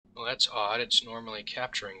Well, that's odd. It's normally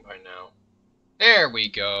capturing by now. There we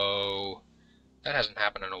go. That hasn't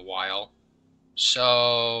happened in a while.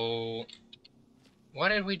 So, what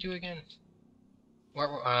did we do again?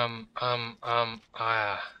 Right,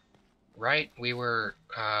 we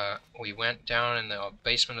went down in the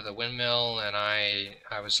basement of the windmill, and I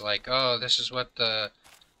was like, oh, this is what the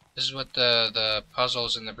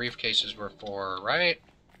puzzles in the briefcases were for, right?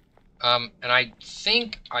 And I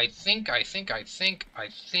think I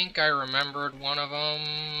remembered one of them,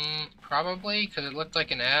 probably, because it looked like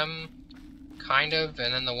an M, kind of,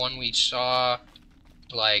 and then the one we saw,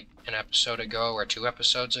 like, an episode ago or 2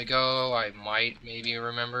 episodes ago, I might maybe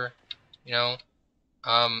remember, you know?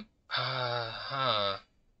 Huh.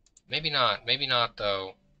 Maybe not,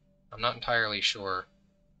 though. I'm not entirely sure.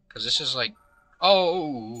 Because this is like,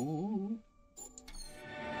 oh!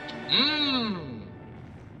 Mmm!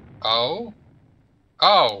 Oh?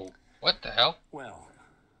 Oh! What the hell? Well,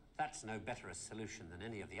 that's no better a solution than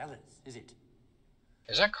any of the others, is it?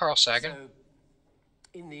 Is that Carl Sagan? So,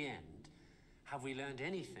 in the end, have we learned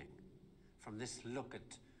anything from this look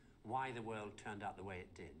at why the world turned out the way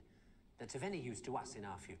it did that's of any use to us in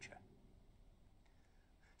our future?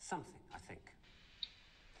 Something, I think.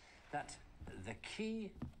 That the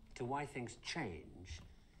key to why things change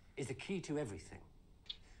is the key to everything.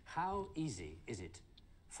 How easy is it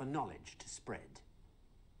for knowledge to spread?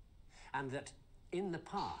 And that in the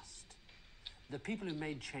past, the people who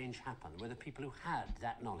made change happen were the people who had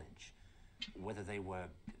that knowledge, whether they were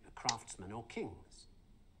craftsmen or kings.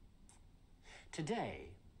 Today,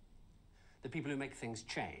 the people who make things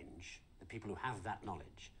change, the people who have that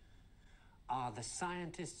knowledge, are the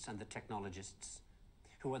scientists and the technologists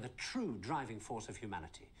who are the true driving force of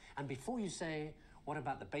humanity. And before you say, what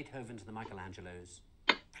about the Beethovens and the Michelangelos?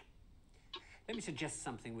 Let me suggest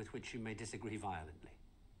something with which you may disagree violently.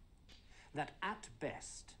 That at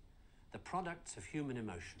best, the products of human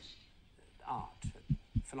emotion, art,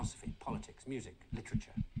 philosophy, politics, music,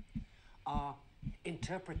 literature, are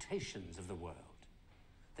interpretations of the world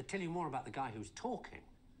that tell you more about the guy who's talking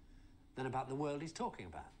than about the world he's talking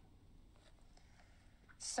about.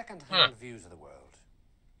 Second-hand views of the world,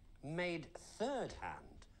 made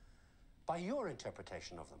third-hand by your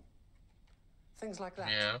interpretation of them. Things like that.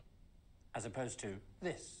 Yeah. As opposed to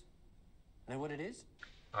this. Know what it is?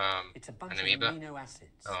 It's a bunch of amoeba? amino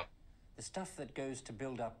acids. Oh. The stuff that goes to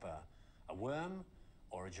build up a worm,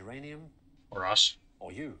 or a geranium, Or us?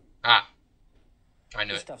 or you. Ah. I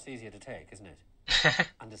knew This it. stuff's easier to take, isn't it?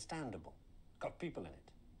 Understandable. Got people in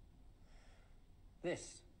it.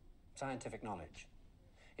 This, scientific knowledge,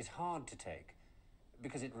 is hard to take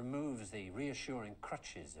because it removes the reassuring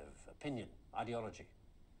crutches of opinion, ideology,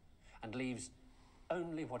 and leaves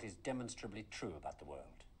only what is demonstrably true about the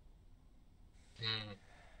world.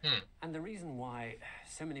 And the reason why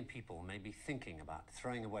so many people may be thinking about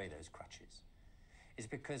throwing away those crutches is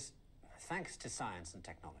because, thanks to science and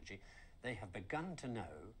technology, they have begun to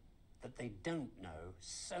know that they don't know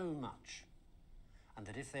so much, and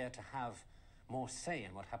that if they are to have more say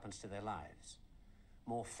in what happens to their lives,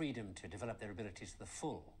 more freedom to develop their abilities to the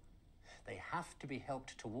full, they have to be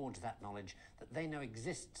helped towards that knowledge that they know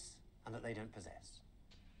exists and that they don't possess.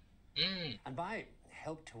 And by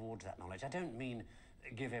help towards that knowledge, I don't mean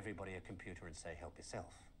give everybody a computer and say, help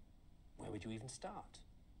yourself. Where would you even start?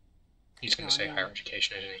 He's going to say higher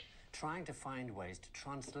education, isn't he? Trying to find ways to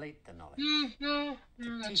translate the knowledge. No,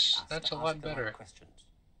 to teach us that's to a ask lot the right better questions.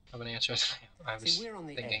 of an answer than I was See, we're on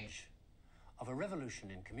the thinking. edge of a revolution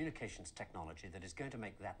in communications technology that is going to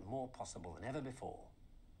make that more possible than ever before.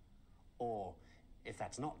 Or, if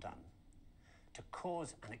that's not done, to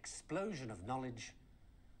cause an explosion of knowledge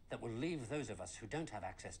that will leave those of us who don't have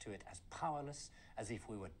access to it as powerless as if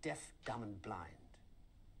we were deaf, dumb, and blind.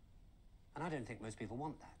 And I don't think most people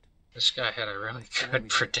want that. This guy had a really So what do good we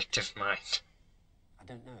do? predictive mind. I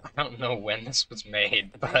don't know. I don't know when this was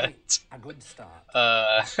made, But maybe but a good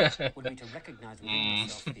start would be to recognize within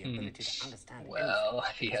yourself the ability to understand well,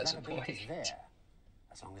 anything, he because has that a ability is point. there,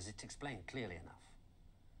 as long as it's explained clearly enough.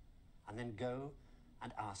 And then go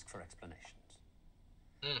and ask for explanations.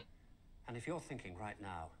 And if you're thinking right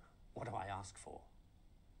now, what do I ask for?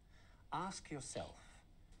 Ask yourself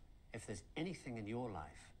if there's anything in your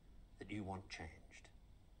life that you want changed.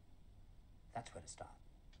 That's where to start.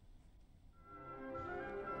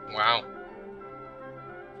 Wow.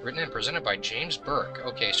 Written and presented by James Burke.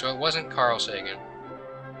 Okay, so it wasn't Carl Sagan.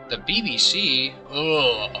 The BBC.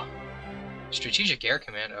 Ugh. Strategic Air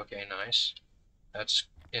Command. Okay, nice. That's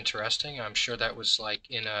interesting. I'm sure that was like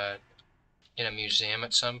in a museum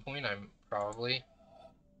at some point. I'm probably.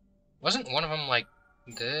 Wasn't one of them like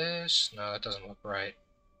this? No, that doesn't look right.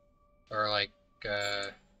 Or like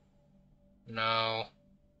No.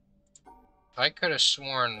 I could have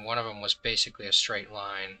sworn one of them was basically a straight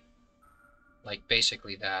line. Like,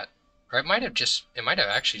 basically that. Or it might have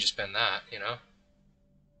actually just been that, you know?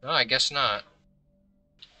 No, I guess not.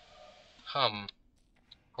 Or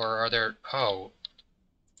are there... Oh.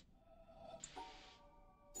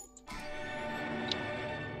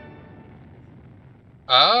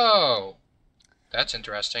 Oh! That's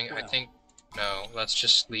interesting. I Well, think... No, let's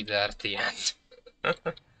just leave that at the end.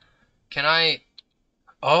 Can I...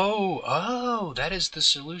 Oh, that is the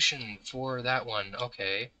solution for that one.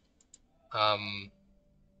 Okay. Um...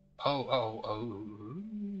 Is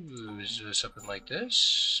it something like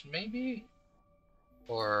this, maybe?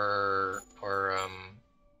 I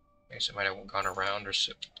guess it might have gone around or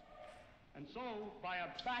so. And so, by a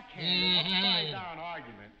backhanded, upside-down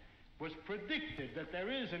argument, was predicted that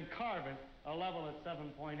there is in carbon a level at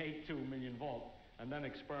 7.82 million volts, and then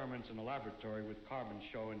experiments in the laboratory with carbon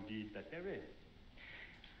show indeed that there is.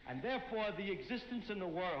 And therefore, the existence in the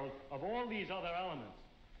world of all these other elements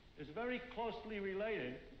is very closely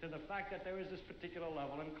related to the fact that there is this particular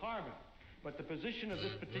level in carbon. But the position of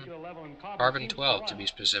this particular level in carbon Carbon seems 12, to to us, be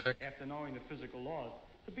specific. after knowing the physical laws,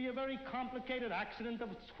 to be a very complicated accident of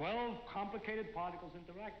 12 complicated particles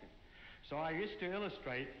interacting. So I wish to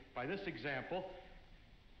illustrate by this example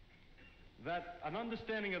that an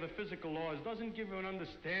understanding of the physical laws doesn't give you an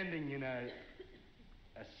understanding in a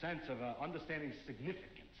sense of understanding significance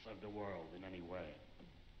of the world in any way.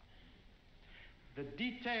 The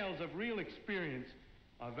details of real experience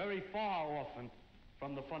are very far often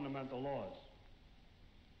from the fundamental laws.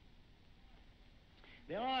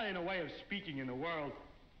 There are, in a way of speaking in the world,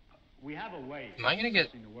 we have a way Am I gonna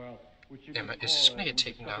get... the world, which you Damn could it, is this call, gonna get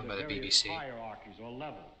we taken discovered down by the various BBC? hierarchies or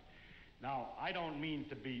levels. Now, I don't mean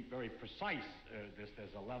to be very precise,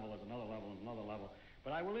 there's a level, there's another level, and another level,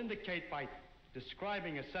 but I will indicate by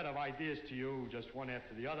describing a set of ideas to you, just one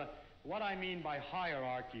after the other, what I mean by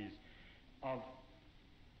hierarchies of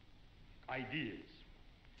ideas.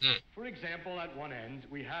 For example, at one end,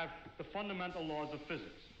 we have the fundamental laws of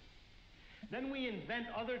physics. Then we invent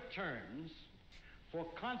other terms for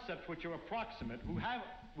concepts which are approximate, who have,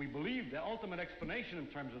 we believe, the ultimate explanation in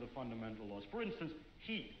terms of the fundamental laws. For instance,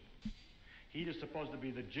 heat. Heat is supposed to be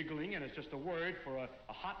the jiggling, and it's just a word for a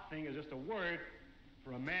hot thing is just a word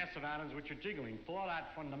for a mass of atoms which are jiggling. For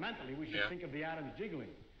that, fundamentally, we should think of the atoms jiggling.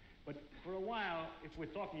 But for a while, if we're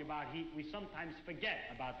talking about heat, we sometimes forget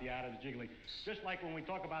about the atoms jiggling. Just like when we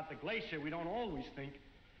talk about the glacier, we don't always think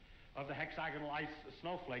of the hexagonal ice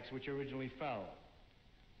snowflakes which originally fell.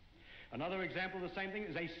 Another example of the same thing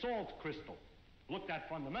is a salt crystal. Looked at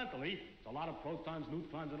fundamentally, it's a lot of protons,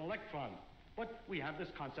 neutrons, and electrons. But we have this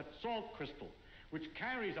concept, salt crystal, which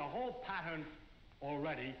carries a whole pattern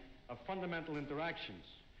already of fundamental interactions,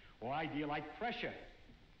 or idea like pressure.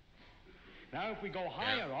 Now, if we go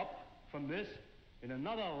higher up from this, in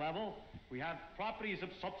another level, we have properties of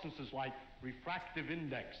substances like refractive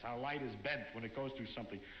index, how light is bent when it goes through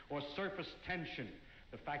something, or surface tension,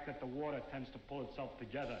 the fact that the water tends to pull itself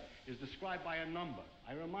together, is described by a number.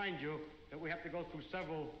 I remind you that we have to go through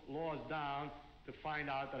several laws down to find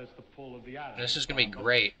out that it's the pull of the atom. This is going to be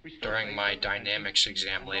great during my dynamics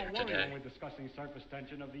exam later today. When we're discussing surface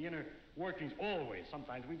tension of the inner workings, always.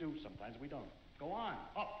 Sometimes we do, sometimes we don't. Go on,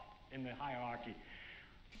 up in the hierarchy.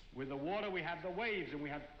 With the water, we have the waves, and we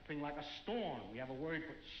have a thing like a storm. We have a word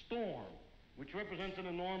for storm, which represents an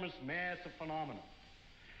enormous mass of phenomena.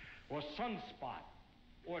 Or sunspot,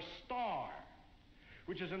 or star,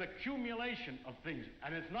 which is an accumulation of things.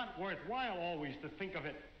 And it's not worthwhile always to think of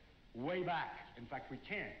it way back. In fact, we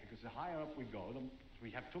can't, because the higher up we go, we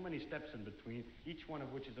have too many steps in between, each one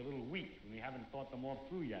of which is a little weak, and we haven't thought them all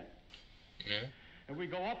through yet. And we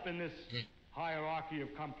go up in this hierarchy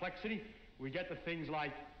of complexity, we get to things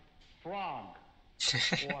like frog,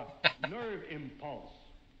 or nerve impulse.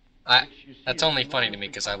 That's only funny to me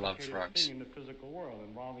because I love frogs. In the physical world,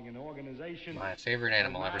 involving an organization, My favorite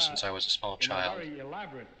animal ever since I was a small child. In a very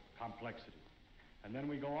elaborate complexity. And then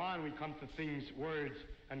we go on, we come to things, words,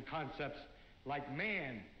 and concepts like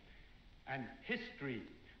man, and history,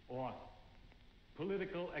 or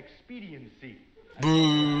political expediency.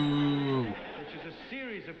 Boo! Which is a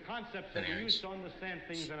series of concepts that we use to understand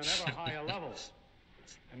things at an ever higher level.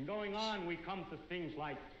 And going on, we come to things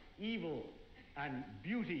like evil, and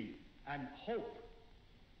beauty, and hope.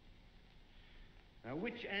 Now,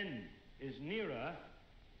 which end is nearer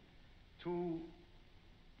to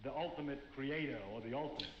the ultimate creator, or the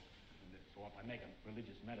ultimate? So if I make a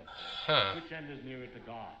religious metaphor, which end is nearer to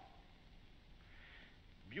God?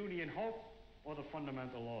 Beauty and hope, or the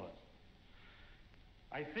fundamental laws?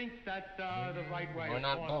 I think that the right way, Why of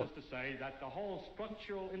not course, both? is to say that the whole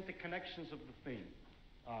structural interconnections of the thing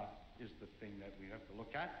is the thing that we have to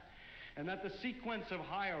look at, and that the sequence of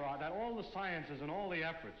hierarchy, that all the sciences and all the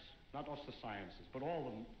efforts, not just the sciences, but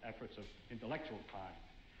all the efforts of intellectual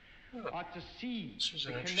kind, are to see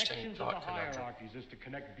the connections of the hierarchies is to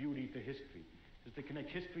connect beauty to history, is to connect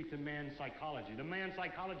history to man's psychology, the man's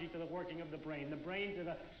psychology to the working of the brain to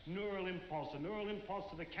the neural impulse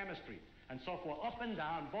to the chemistry, and so forth, up and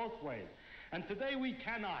down, both ways. And today we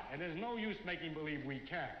cannot, and there's no use making believe we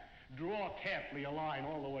can, draw carefully a line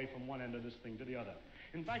all the way from one end of this thing to the other.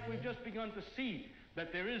 In fact, we've just begun to see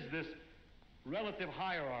that there is this relative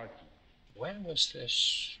hierarchy. When was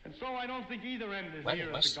this? And so I don't think either end is When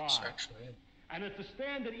near was as to this God. actually? And it's to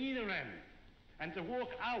stand at either end and to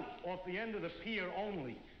walk out off the end of the pier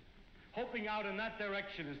only, hoping out in that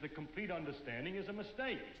direction is the complete understanding, is a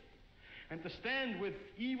mistake. And to stand with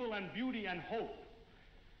evil and beauty and hope,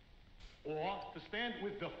 or to stand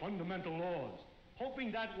with the fundamental laws,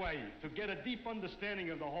 hoping that way to get a deep understanding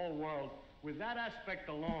of the whole world with that aspect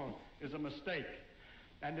alone, is a mistake.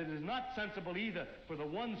 And it is not sensible either for the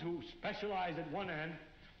ones who specialize at one end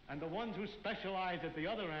and the ones who specialize at the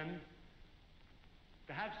other end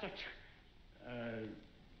to have such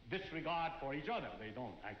disregard for each other. They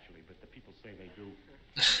don't actually, but the people say they do.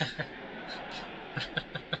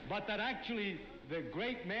 But that actually the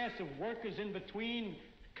great mass of workers in between,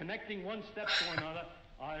 connecting one step to another,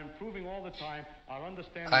 are improving all the time our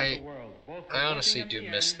understanding of the world. Both I honestly working at do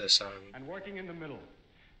the miss end this. and working in the middle.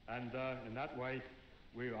 And in that way,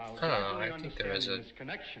 we are I don't know. gradually I think there is understanding this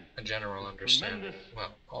connection. a general This understanding. tremendous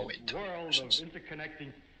Well, I'll wait till world of questions.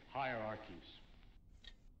 interconnecting hierarchies.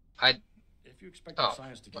 If you expected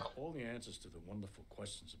science to give all the answers to the wonderful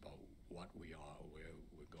questions about what we are, where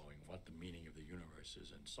we're going, what the meaning of the universe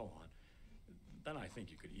is, and so on, then I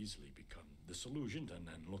think you could easily become disillusioned and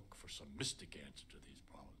then look for some mystic answer to these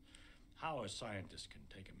problems. How a scientist can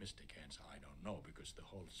take a mystic answer, I don't know, because the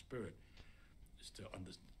whole spirit is to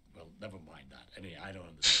understand. Well, never mind that. I don't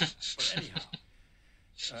understand that. But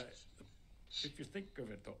anyhow, if you think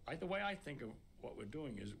of it, though, the way I think of what we're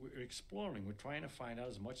doing is we're exploring. We're trying to find out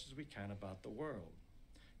as much as we can about the world.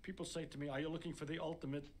 People say to me, are you looking for the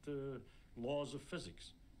ultimate laws of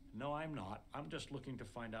physics? No, I'm not. I'm just looking to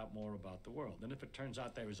find out more about the world. And if it turns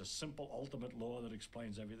out there is a simple ultimate law that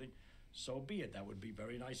explains everything, so be it. That would be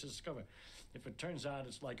very nice to discover. If it turns out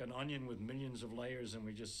it's like an onion with millions of layers and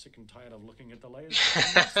we're just sick and tired of looking at the layers,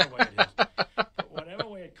 that's the way it is. But whatever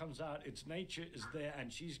way it comes out, its nature is there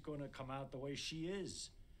and she's going to come out the way she is.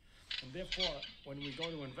 And therefore, when we go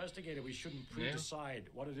to investigate it, we shouldn't pre-decide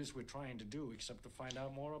what it is we're trying to do except to find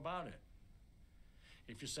out more about it.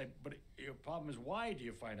 If you say, but your problem is, why do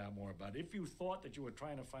you find out more about it? If you thought that you were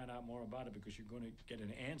trying to find out more about it because you're going to get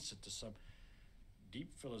an answer to some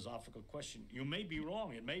deep philosophical question, you may be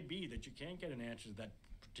wrong. It may be that you can't get an answer to that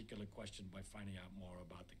particular question by finding out more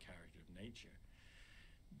about the character of nature.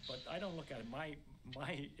 But I don't look at it. My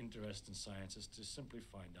interest in science is to simply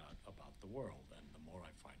find out about the world. And the more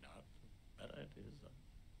I find out, the better it is.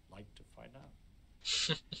 I like to find out.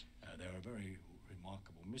 There are very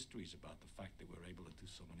remarkable mysteries about the fact that we're able to do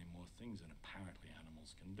so many more things than apparently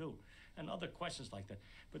animals can do. And other questions like that.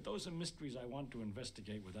 But those are mysteries I want to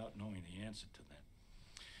investigate without knowing the answer to them.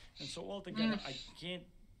 And so altogether, I can't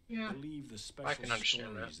believe the special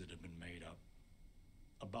stories that have been made up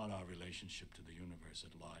about our relationship to the universe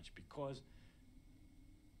at large, because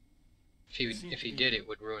if he did, it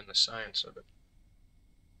would ruin the science of it.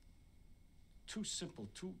 Too simple,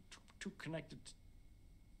 too connected,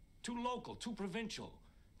 too local, too provincial.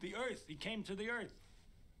 The earth, he came to the earth.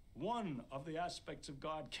 One of the aspects of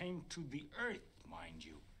God came to the earth, mind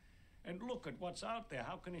you. And look at what's out there.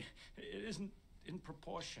 How can it isn't in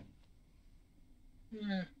proportion.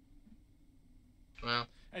 Yeah. Well.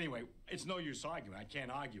 Anyway, it's no use arguing. I can't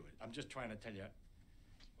argue it. I'm just trying to tell you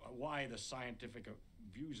why the scientific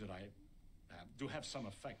views that I have do have some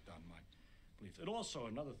effect on my beliefs. It also,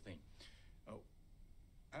 another thing,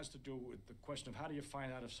 has to do with the question of how do you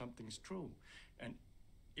find out if something's true? And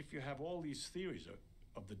if you have all these theories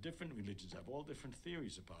of the different religions, have all different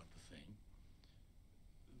theories about the thing,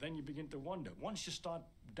 then you begin to wonder. Once you start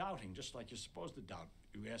doubting, just like you're supposed to doubt,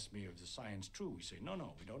 you ask me, is the science true? We say,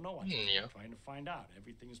 no, we don't know what's true. We're trying to find out.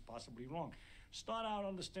 Everything is possibly wrong. Start out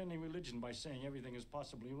understanding religion by saying everything is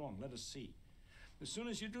possibly wrong. Let us see. As soon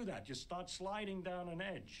as you do that, you start sliding down an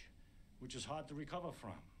edge, which is hard to recover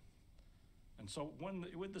from. And so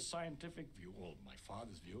with the scientific view, or my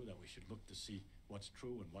father's view, that we should look to see what's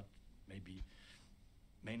true and what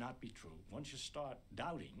may not be true, once you start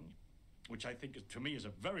doubting, which I think to me is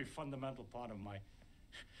a very fundamental part of my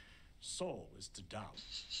soul is to doubt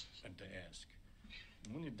and to ask.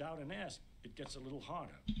 And when you doubt and ask, it gets a little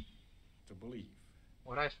harder to believe.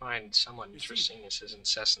 What I find somewhat interesting is his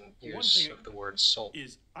incessant one use thing of the word soul.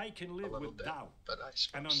 is I can live a little with bit, doubt but I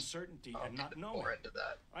suppose and uncertainty I'll and not get knowing. more into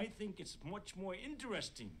that. I think it's much more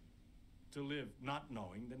interesting to live not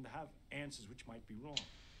knowing than to have answers which might be wrong.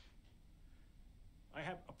 I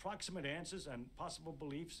have approximate answers and possible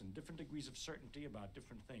beliefs and different degrees of certainty about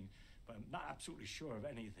different things, but I'm not absolutely sure of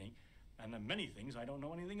anything. And then many things I don't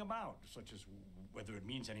know anything about, such as whether it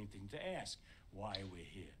means anything to ask, why we're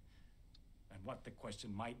here, and what the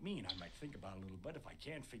question might mean. I might think about it a little bit. If I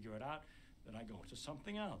can't figure it out, then I go to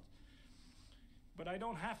something else. But I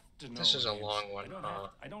don't have to know. This is a an long answer. one,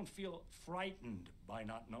 I don't feel frightened by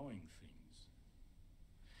not knowing things,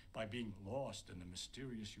 by being lost in the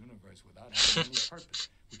mysterious universe without having any purpose,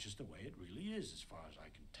 which is the way it really is, as far as I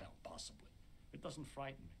can tell, possibly. It doesn't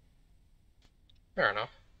frighten me. Fair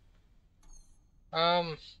enough.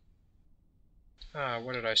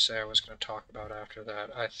 What did I say I was going to talk about after that?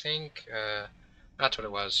 I think, that's what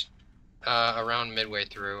it was. Around midway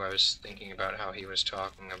through, I was thinking about how he was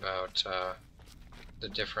talking about, the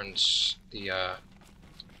difference,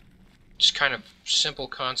 just kind of simple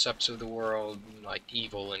concepts of the world, like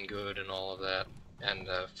evil and good and all of that, and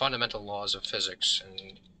fundamental laws of physics,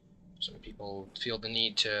 and some people feel the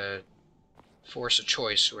need to force a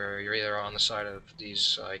choice where you're either on the side of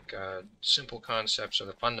these like simple concepts or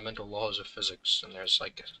the fundamental laws of physics, and there's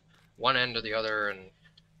like one end or the other, and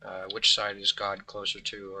which side is God closer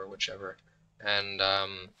to, or whichever. And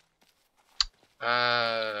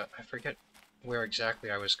I forget where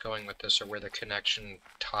exactly I was going with this, or where the connection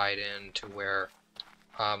tied in to where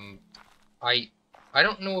I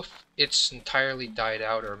don't know if it's entirely died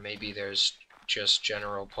out, or maybe there's just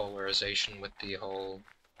general polarization with the whole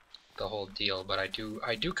deal, but I do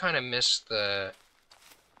kind of miss a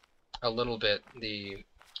little bit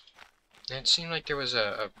it seemed like there was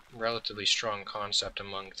a relatively strong concept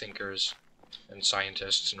among thinkers and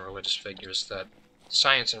scientists and religious figures that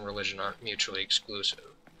science and religion aren't mutually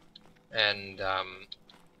exclusive, and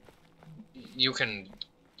you can,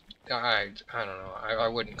 I don't know, I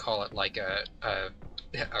wouldn't call it like a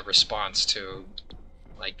response to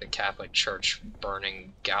like the Catholic Church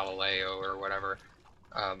burning Galileo or whatever.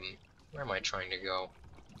 Where am I trying to go?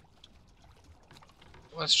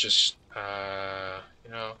 Let's just,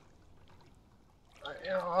 you know,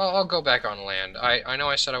 I'll go back on land. I know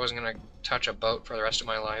I said I wasn't going to touch a boat for the rest of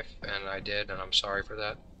my life, and I did, and I'm sorry for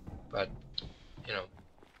that. But, you know,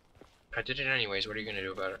 I did it anyways. What are you going to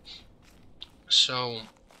do about it? So,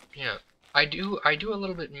 yeah, I do a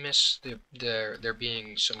little bit miss there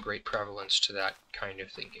being some great prevalence to that kind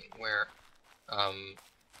of thinking, where,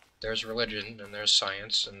 there's religion and there's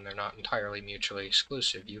science, and they're not entirely mutually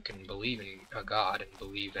exclusive. You can believe in a god and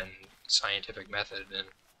believe in scientific method and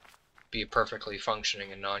be a perfectly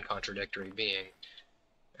functioning and non-contradictory being,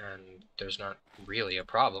 and there's not really a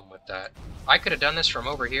problem with that. I could have done this from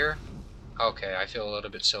over here. Okay, I feel a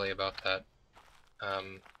little bit silly about that.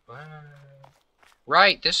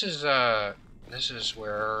 Right, this is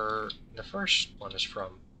where the first one is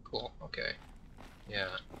from. Cool, okay. Yeah,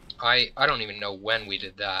 I don't even know when we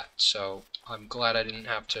did that, so I'm glad I didn't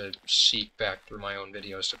have to seek back through my own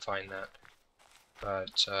videos to find that.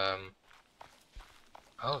 But,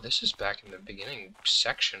 oh, this is back in the beginning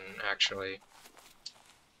section, actually.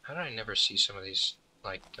 How did I never see some of these,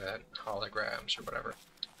 like, holograms or whatever?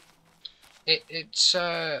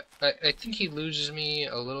 I think he loses me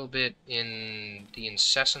a little bit in the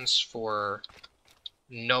incessance for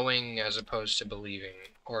knowing as opposed to believing,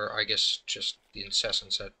 or I guess just the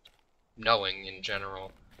incessance at knowing in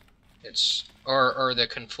general. It's or the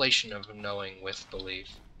conflation of knowing with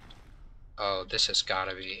belief. Oh, this has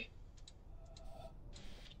gotta be.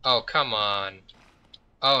 Oh, come on.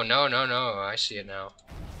 Oh, no, I see it now.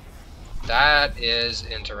 That is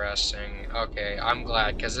interesting. Okay, I'm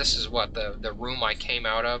glad, because this is what, the room I came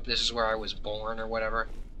out of? This is where I was born, or whatever?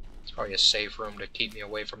 It's probably a safe room to keep me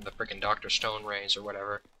away from the frickin' Dr. Stone rays, or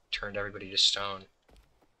whatever. Turned everybody to stone.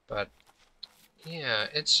 But, yeah,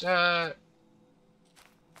 it's, yeah,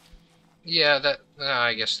 that,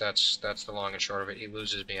 I guess that's the long and short of it. He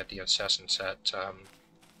loses me at the incessance at,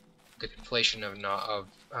 the conflation of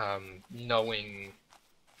knowing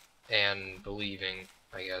and believing,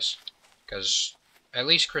 I guess. Because at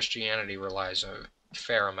least Christianity relies a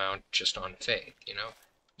fair amount just on faith, you know?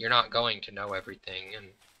 You're not going to know everything, and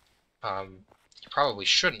you probably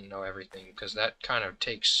shouldn't know everything, because that kind of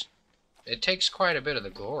takes quite a bit of the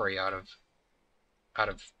glory out of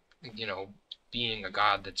you know, being a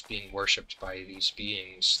god that's being worshipped by these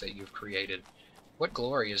beings that you've created. What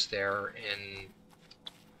glory is there in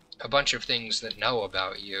a bunch of things that know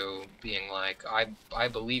about you being like, I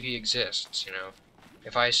believe he exists, you know.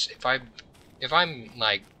 If I'm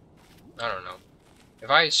like, I don't know, if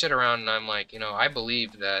I sit around and I'm like, you know, I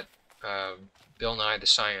believe that Bill Nye the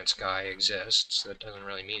Science Guy exists, that doesn't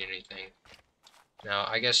really mean anything. Now,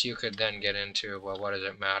 I guess you could then get into, well, what does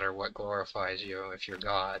it matter? What glorifies you if you're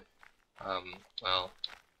God? Well,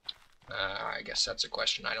 I guess that's a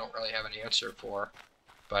question I don't really have an answer for.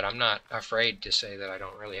 But I'm not afraid to say that I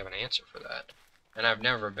don't really have an answer for that. And I've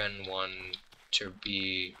never been one to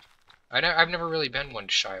be... I've never really been one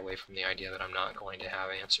to shy away from the idea that I'm not going to have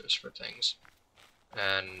answers for things.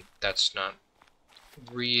 And that's not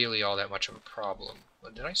really all that much of a problem.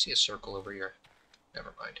 But did I see a circle over here?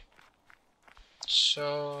 Never mind.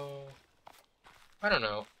 So... I don't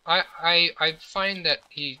know. I find that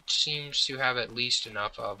he seems to have at least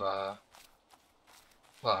enough of a...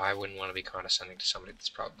 Well, I wouldn't want to be condescending to somebody that's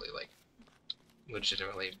probably, like,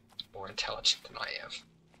 legitimately more intelligent than I am.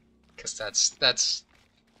 Because that's...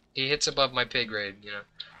 He hits above my pay grade, you know.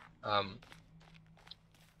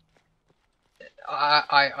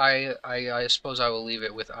 I suppose I will leave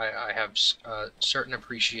it with I have a certain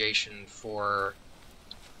appreciation for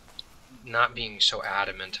not being so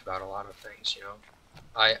adamant about a lot of things, you know.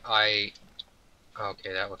 Okay,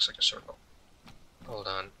 that looks like a circle. Hold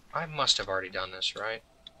on. I must have already done this, right?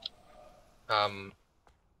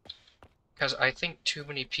 Because I think too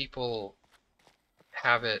many people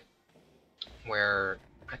have it where,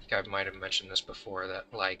 I think I might have mentioned this before, that,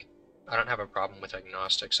 like, I don't have a problem with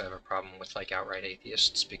agnostics, I have a problem with, like, outright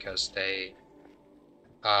atheists, because they,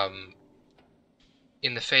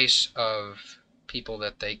 in the face of people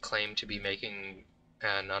that they claim to be making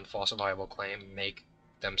an unfalsifiable claim, make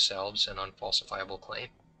themselves an unfalsifiable claim.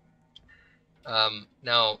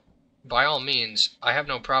 Now, by all means, I have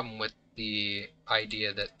no problem with the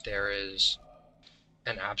idea that there is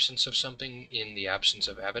an absence of something in the absence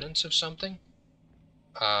of evidence of something.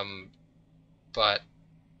 But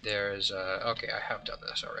there's okay, I have done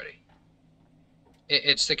this already.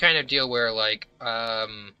 It's the kind of deal where, like,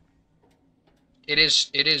 it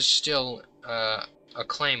is still a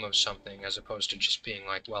claim of something, as opposed to just being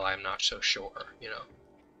like, well, I'm not so sure, you know.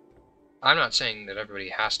 I'm not saying that everybody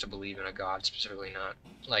has to believe in a god, specifically not,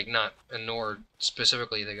 like, not, and nor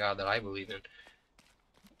specifically the god that I believe in,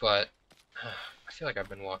 but I feel like I've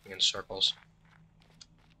been walking in circles.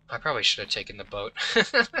 I probably should have taken the boat.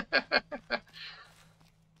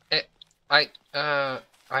 I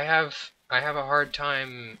have a hard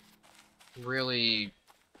time really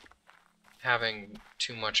having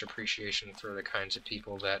too much appreciation for the kinds of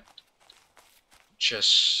people that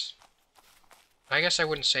just, I guess I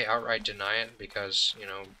wouldn't say outright deny it, because, you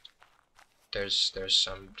know, there's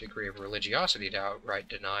some degree of religiosity to outright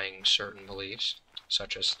denying certain beliefs,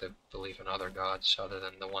 such as the belief in other gods other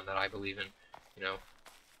than the one that I believe in, you know.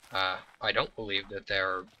 I don't believe that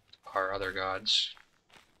there are other gods.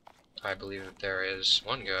 I believe that there is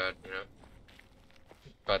one God, you know.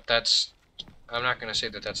 But that's, I'm not going to say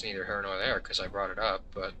that that's neither here nor there, because I brought it up,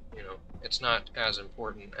 but, you know, it's not as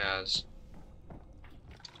important as,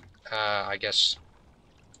 I guess,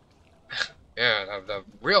 yeah, the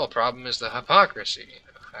real problem is the hypocrisy.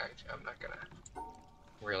 I'm not going to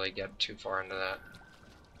really get too far into that.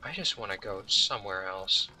 I just want to go somewhere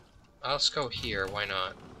else. Let's go here, why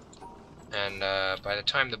not? And by the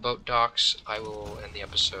time the boat docks, I will end the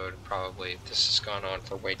episode, probably. This has gone on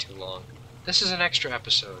for way too long. This is an extra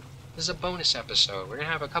episode. This is a bonus episode. We're going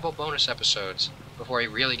to have a couple bonus episodes before I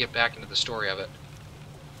really get back into the story of it.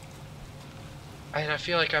 And I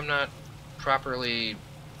feel like I'm not properly,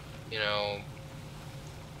 you know,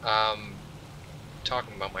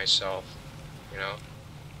 talking about myself, you know.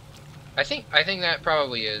 I think that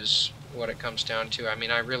probably is what it comes down to. I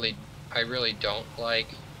mean, I really don't like,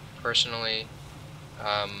 personally,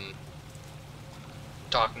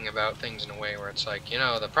 talking about things in a way where it's like, you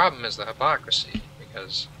know, the problem is the hypocrisy,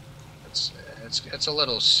 because it's a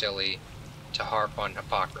little silly to harp on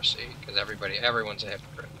hypocrisy, because everyone's a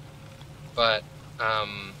hypocrite. But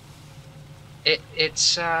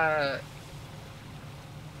it's that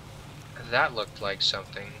looked like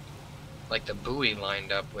something, like the buoy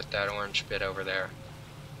lined up with that orange bit over there.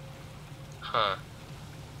 Huh.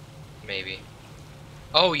 Maybe.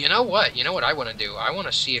 Oh, you know what? You know what I want to do? I want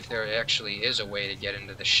to see if there actually is a way to get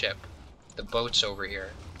into the ship. The boat's over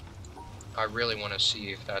here. I really want to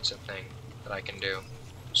see if that's a thing that I can do.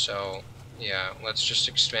 So, yeah, let's just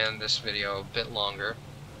expand this video a bit longer,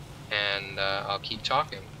 and I'll keep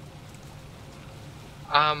talking.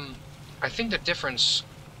 I think the difference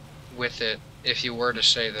with it, if you were to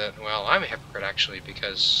say that, well, I'm a hypocrite actually,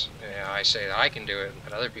 because I say that I can do it,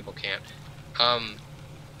 but other people can't.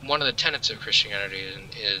 one of the tenets of Christianity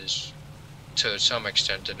is to some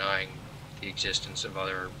extent denying the existence of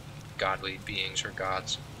other godly beings or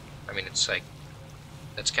gods. I mean, it's like,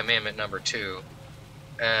 that's commandment number 2.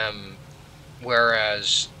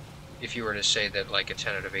 Whereas if you were to say that like a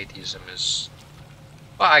tenet of atheism is,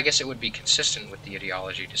 well, I guess it would be consistent with the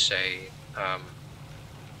ideology to say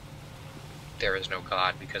there is no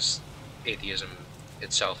God, because atheism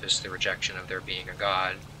itself is the rejection of there being a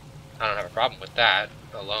God. I don't have a problem with that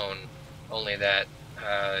alone, only that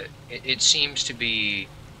it seems to be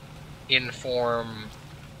inform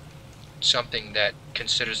something that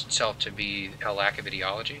considers itself to be a lack of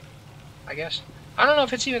ideology, I guess. I don't know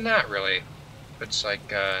if it's even that, really. It's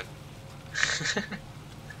like,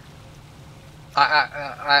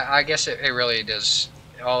 I guess it really does,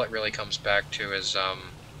 all it really comes back to is, I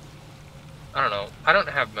don't know, I don't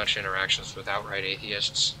have much interactions with outright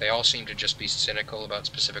atheists. They all seem to just be cynical about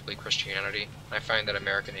specifically Christianity. I find that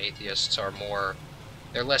American atheists are more,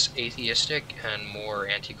 they're less atheistic and more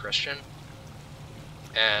anti-Christian.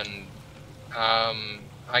 And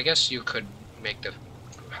I guess you could make the,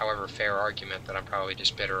 however, fair argument that I'm probably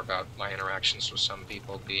just bitter about my interactions with some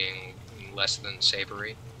people being less than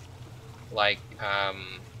savory. Like,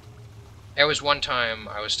 there was one time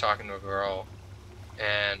I was talking to a girl,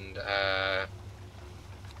 and I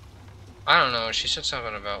don't know, she said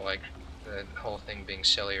something about like the whole thing being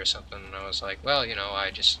silly or something, and I was like, well, you know,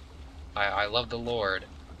 I love the Lord.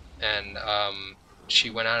 And she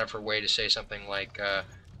went out of her way to say something like,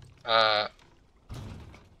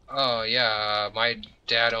 oh yeah, my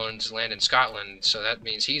dad owns land in Scotland, so that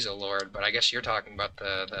means he's a lord, but I guess you're talking about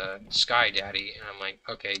the Sky Daddy. And I'm like,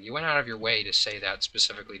 okay, you went out of your way to say that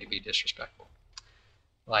specifically to be disrespectful.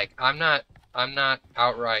 Like, I'm not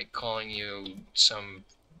outright calling you some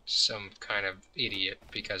kind of idiot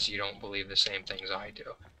because you don't believe the same things I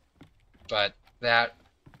do. But that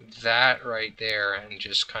right there, and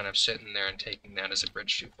just kind of sitting there and taking that as a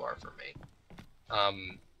bridge too far for me.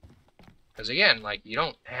 Because again, like, you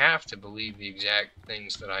don't have to believe the exact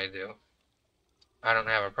things that I do. I don't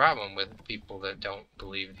have a problem with people that don't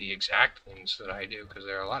believe the exact things that I do, because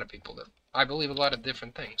there are a lot of people that I believe a lot of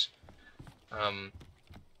different things.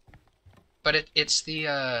 But it's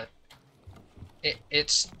the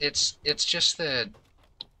it's just the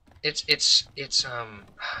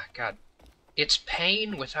God, it's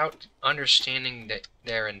pain without understanding that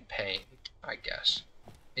they're in pain, I guess,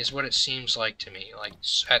 is what it seems like to me. Like,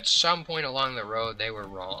 at some point along the road, they were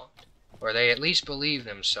wronged, or they at least believe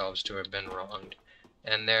themselves to have been wronged,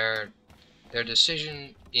 and their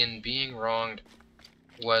decision in being wronged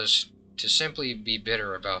was to simply be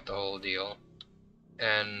bitter about the whole deal.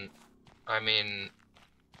 And I mean,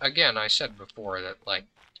 again, I said before that, like,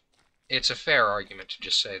 it's a fair argument to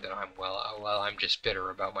just say that I'm just bitter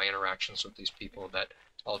about my interactions with these people, that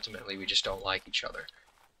ultimately we just don't like each other.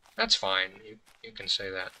 That's fine, you can say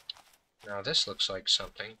that. Now this looks like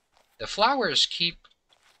something. The flowers keep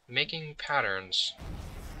making patterns.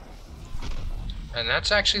 And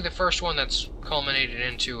that's actually the first one that's culminated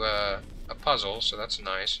into a puzzle, so that's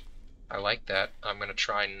nice. I like that. I'm going to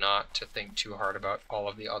try not to think too hard about all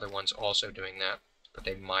of the other ones also doing that, but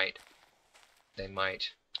they might. They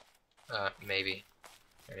might. Maybe.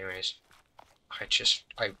 Anyways,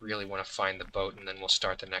 I really want to find the boat, and then we'll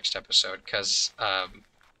start the next episode, because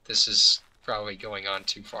this is probably going on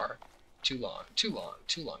too far. Too long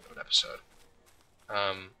of an episode.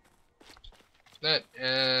 But,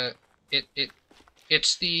 I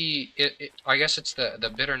guess it's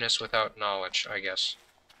the bitterness without knowledge, I guess.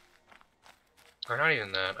 Or not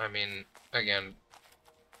even that. I mean, again,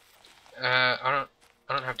 I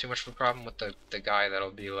don't have too much of a problem with the guy that'll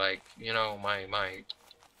be like, you know, my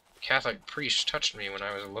Catholic priest touched me when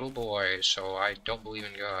I was a little boy, so I don't believe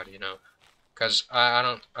in God, you know. Because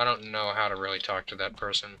I don't know how to really talk to that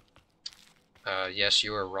person. Yes,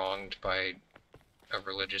 you were wronged by a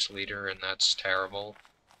religious leader, and that's terrible.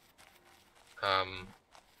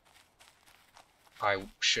 I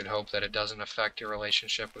should hope that it doesn't affect your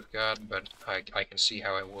relationship with God, but I can see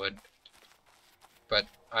how it would. But,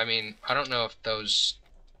 I mean, I don't know if those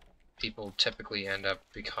people typically end up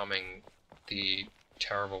becoming the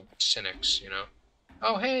terrible cynics, you know?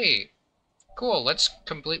 Oh, hey! Cool, let's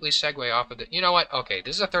completely segue off of it. You know what? Okay,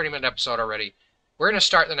 this is a 30-minute episode already. We're going to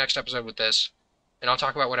start the next episode with this, and I'll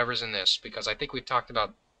talk about whatever's in this, because I think we've talked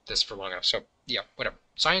about this for long enough. So, yeah, whatever.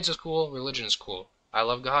 Science is cool, religion is cool. I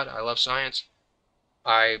love God, I love science.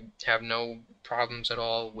 I have no problems at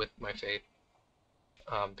all with my faith,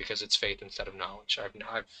 because it's faith instead of knowledge.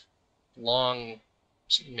 I've long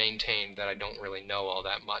maintained that I don't really know all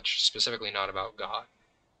that much, specifically not about God.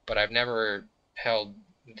 But I've never held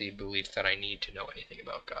the belief that I need to know anything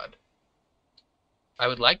about God. I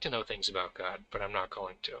would like to know things about God, but I'm not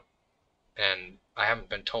going to. And I haven't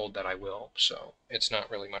been told that I will, so it's not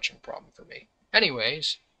really much of a problem for me.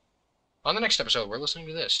 Anyways, on the next episode, we're listening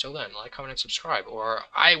to this. Till then, like, comment, and subscribe, or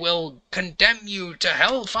I will condemn you to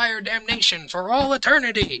hellfire damnation for all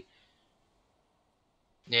eternity!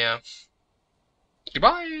 Yeah.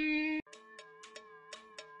 Goodbye!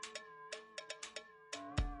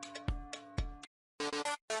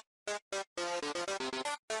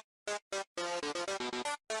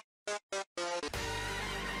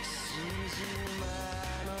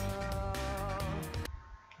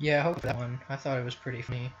 Yeah, I hope that one. I thought it was pretty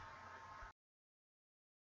funny.